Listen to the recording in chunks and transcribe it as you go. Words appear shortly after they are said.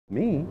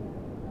Me?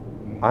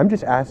 I'm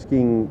just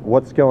asking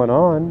what's going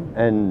on,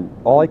 and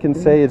all I can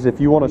say is if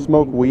you want to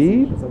smoke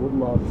weed, I would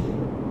love to.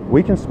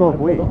 we can smoke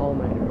weed.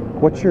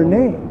 What's your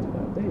name?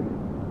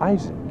 David.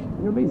 Isaac.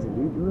 You're amazing,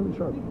 dude. You're really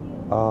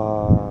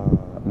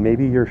sharp.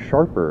 Maybe you're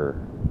sharper.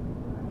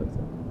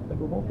 Like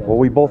we're both Well,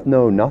 we both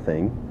know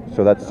nothing,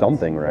 so that's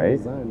something, right?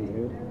 Design,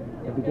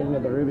 dude. The beginning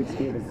of the Rubik's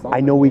Cube is something. I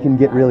know we can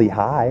get really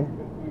high.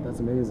 That's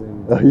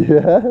amazing.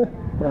 Yeah?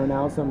 Burn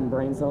out some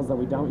brain cells that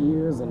we don't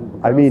use, and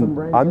I grow some mean,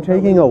 brain I'm cells that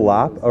taking we a don't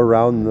lap use.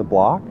 around the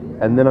block,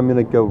 and then I'm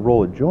going to go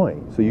roll a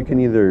joint. So you can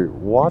either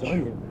watch...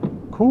 Join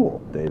you. Cool,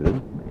 David.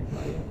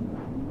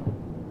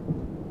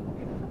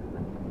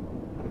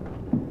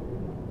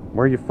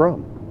 Where are you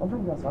from? I'm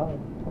from West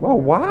Island. Oh,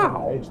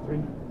 wow. Age 3.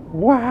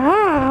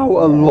 Wow,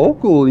 a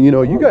local, you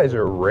know, you guys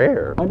are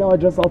rare. I know, I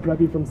just saw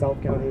preppy from South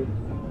County,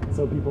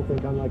 so people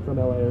think I'm like from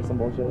LA or some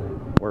bullshit.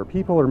 Where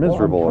people are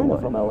miserable Well, in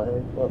I'm kind of life.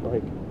 from LA, but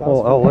like, that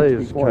Well, was from LA age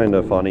is before, kind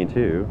of too. funny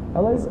too.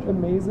 LA's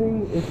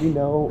amazing if you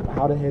know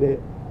how to hit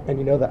it, and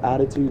you know the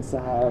attitudes to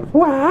have, and the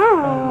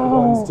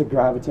Wow. ones to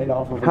gravitate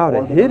off of. How and to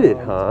orbit hit it,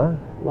 around.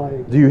 huh?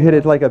 Like, Do you hit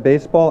it like a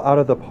baseball out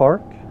of the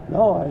park?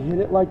 no, I hit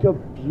it like a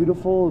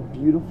beautiful,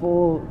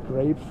 beautiful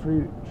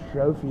grapefruit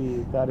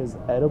trophy that is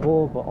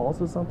edible, but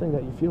also something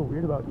that you feel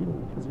weird about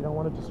eating because you don't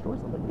want to destroy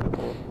something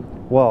beautiful.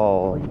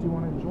 Well, But you do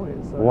want to enjoy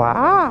it. So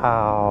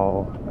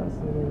wow.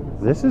 fascinating.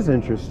 This is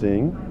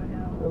interesting.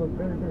 They look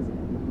very busy.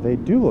 They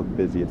do look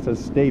busy. It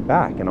says stay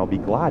back, and I'll be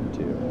glad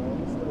to.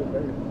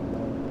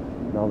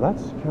 Now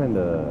that's kind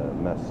of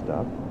messed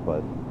up, but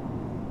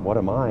what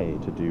am I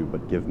to do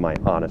but give my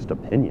honest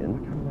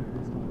opinion?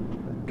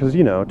 Because,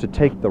 you know, to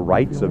take the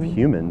rights of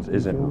humans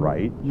isn't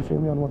right. You feel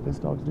me on what this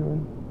dog's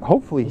doing?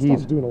 Hopefully This he's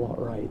dog's doing a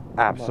lot right.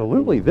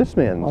 absolutely this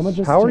I'ma man's.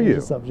 just How are change you?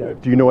 the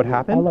subject. Do you know what I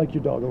happened? like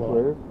your dog a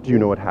lot. Do you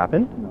know what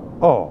happened?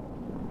 Oh,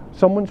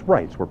 someone's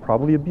rights were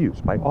probably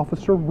abused by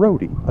Officer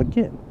Rhodey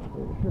again.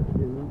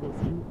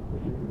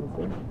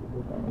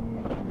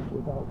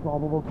 Without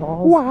probable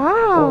cause.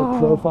 Wow. Or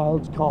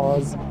profiled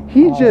cause.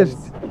 He as-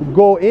 just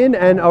go in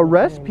and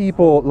arrest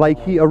people like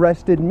he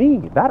arrested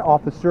me. That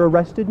officer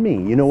arrested me.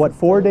 You know what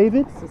for,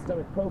 David?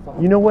 Systemic profile.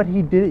 You know what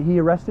he did? He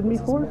arrested me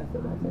for?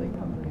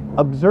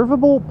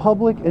 Observable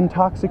public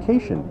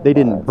intoxication. They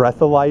didn't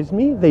breathalyze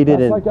me. They That's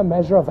didn't like a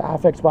measure of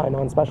affects by a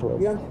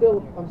non-specialist.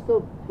 I'm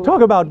still.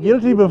 talk about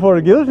guilty before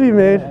guilty,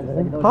 mate.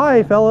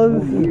 Hi,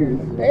 fellas.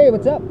 Hey,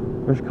 what's up?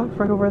 There's cops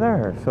right over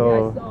there.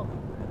 So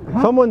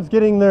someone's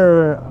getting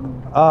their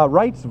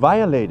rights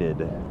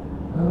violated.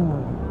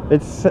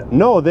 It's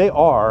no, they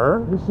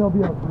are. This shall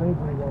be our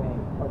bravery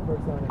moment. Our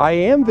first time. I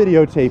am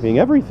videotaping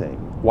everything.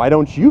 Why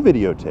don't you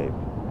videotape?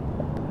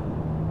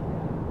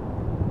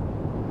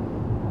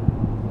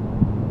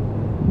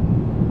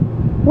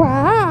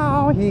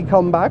 Wow, he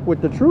come back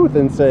with the truth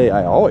and say,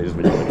 I always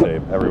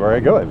videotape. Everywhere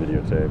I go, I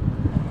videotape.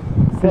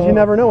 Because you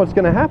never know what's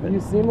going to happen. You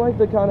seem like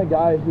the kind of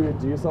guy who would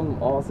do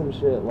some awesome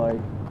shit like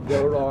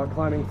go rock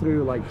climbing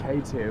through like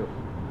K2,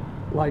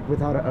 like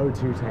without an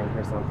O2 tank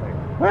or something.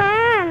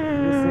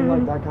 You seem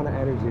like that kind of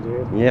energy,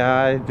 dude. Yeah,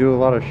 I do a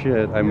lot of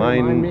shit. I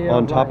remind mine me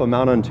on of, top like- of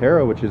Mount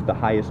Ontario, which is the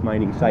highest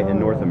mining site in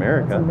North That's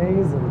America.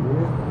 amazing,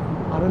 dude.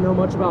 I don't know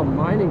much about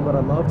mining, but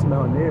I love to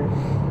mountaineer.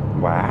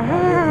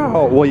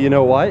 Wow. Well, you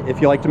know what?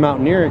 If you like to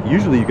mountaineer,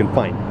 usually you can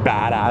find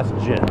badass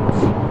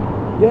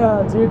gems.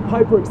 Yeah, dude,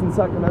 Pipeworks in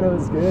Sacramento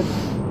is good.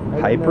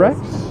 Pipeworks?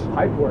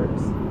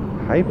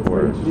 Pipeworks. Hype It's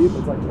pretty works. cheap.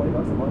 It's like $20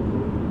 a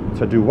month, dude.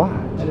 To do what?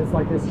 And it's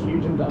like this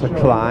huge To industrial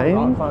climb?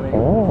 rock climbing.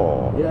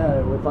 Oh.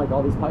 Yeah, with like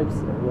all these pipes.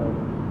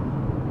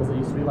 Because it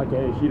used to be like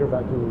a heater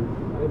vacuum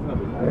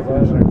air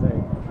conditioner thing.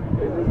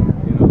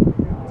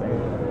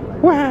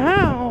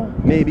 Wow.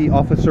 Maybe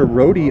Officer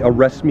Rhodey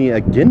arrests me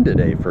again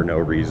today for no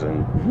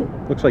reason.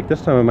 Looks like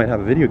this time I might have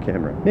a video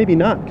camera. Maybe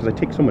not, because I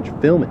take so much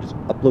film, it just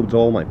uploads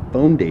all my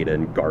phone data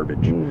and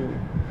garbage.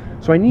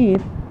 So I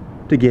need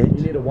to get...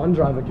 You need a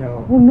OneDrive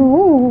account. Oh no,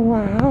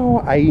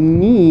 wow. I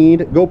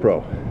need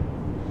GoPro.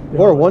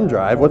 Or a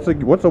OneDrive. What's a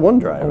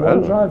OneDrive? A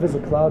OneDrive is a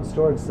cloud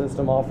storage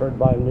system offered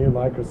by new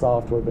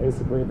Microsoft where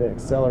basically they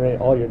accelerate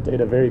all your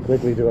data very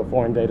quickly to a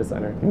foreign data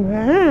center.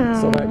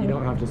 Wow. So that you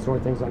don't have to store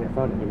things on your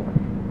phone anymore.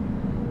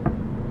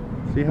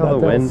 See how That the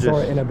they'll wind store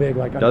just it in a big,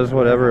 like, does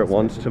whatever it house.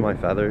 wants to my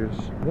feathers?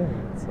 Yeah,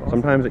 it's awesome.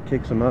 Sometimes it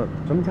kicks them up.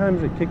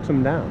 Sometimes it kicks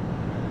them down.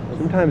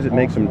 Sometimes it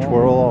makes them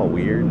twirl all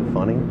weird and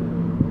funny.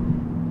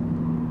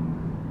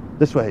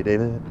 This way,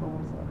 David.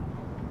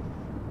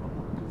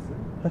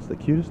 That's the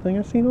cutest thing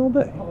I've seen all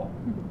day.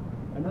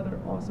 Another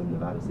awesome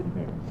Nevada City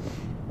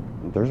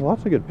parent. There's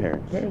lots of good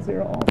parents. Parents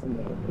here are awesome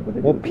though. Look what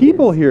they Well, do with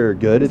people kids. here are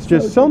good. It's So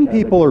just some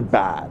together. people are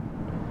bad.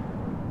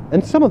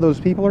 And some of those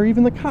people are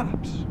even the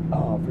cops.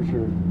 Oh, for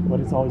sure.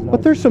 But it's always nice.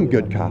 But there's to some see,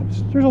 good like,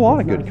 cops. There's a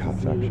lot of it's good nice to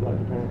cops, see, actually. Like,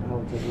 a parent how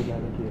it's a good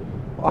kid.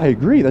 I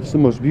agree. That's the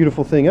most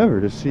beautiful thing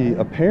ever, to see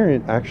a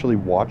parent actually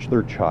watch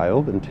their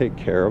child and take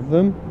care of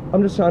them.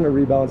 I'm just trying to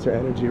rebalance your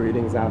energy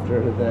readings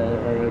after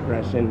the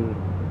aggression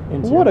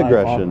into What your life.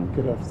 aggression? I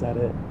could have said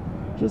it.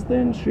 Just the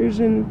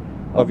intrusion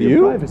Of your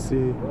you?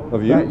 privacy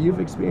Of you? that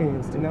you've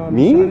experienced. You know, I'm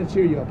Me? just trying to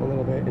cheer you up a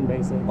little bit in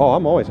basic. Oh,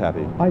 I'm always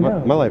happy. I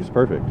know. My life's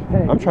perfect.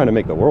 Hey. I'm trying to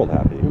make the world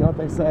happy. You know what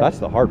they say? That's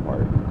the hard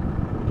part,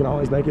 You can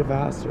always make it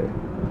faster.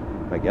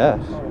 I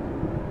guess.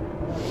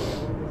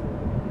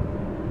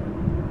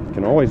 You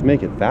can always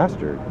make it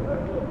faster.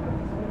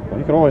 Well,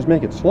 you can always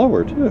make it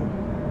slower, too.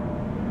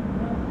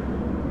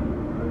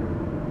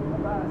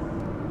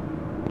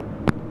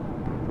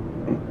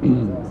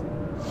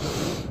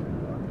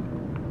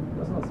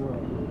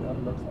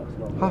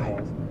 Hi.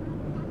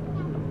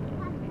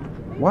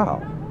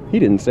 Wow. He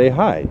didn't say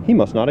hi. He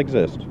must not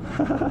exist.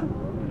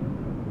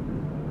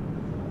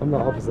 I'm the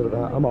opposite of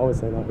that. I'm always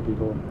saying that to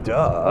people. I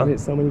Duh. meet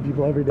so many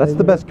people every day. That's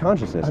the best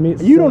consciousness. I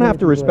meet You so don't many have to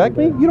people respect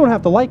every me. day. You don't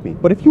have to like me.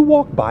 But if you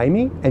walk by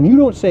me and you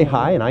don't say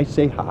hi and I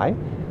say hi,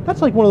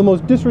 that's like one of the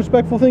most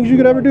disrespectful things you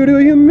could ever do to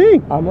a human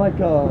being. I'm like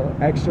a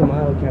extra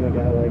mile kind of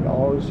guy. Like, I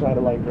always try to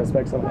like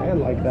respect someone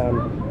and like them,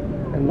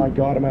 and like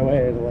go out of my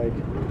way to like,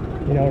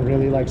 you know,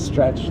 really like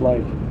stretch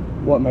like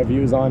what my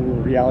views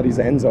on reality's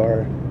ends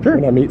are Sure.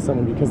 when I meet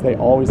someone, because they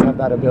always have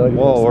that ability.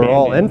 Well, to we're expand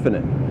all it.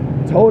 infinite,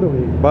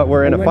 Totally. but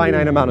we're in And a when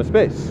finite you- amount of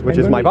space, which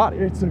and is when my you- body.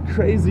 It's a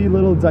crazy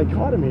little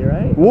dichotomy,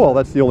 right? Well,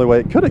 that's the only way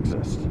it could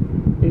exist.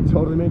 It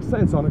totally makes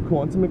sense on a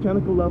quantum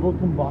mechanical level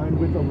combined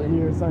with a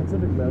linear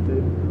scientific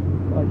method.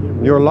 Like it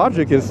really Your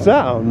logic is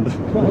sound.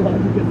 My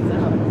logic is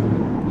sound.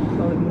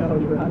 Oh no,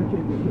 you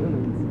eradicate the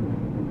humans.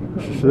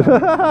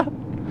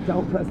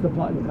 Don't press the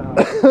button, Hal.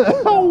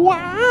 Oh,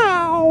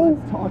 wow.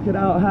 Let's talk it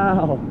out,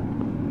 Hal.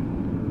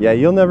 Yeah,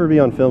 you'll never be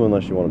on film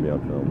unless you want to be on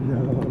film. No,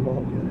 I'm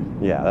all good.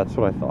 Yeah, that's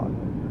what I thought.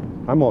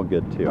 I'm all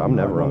good too. I'm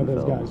never one on of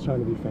those film. guys trying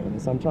to be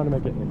famous. I'm trying to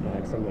make an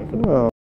impact someday for the Well,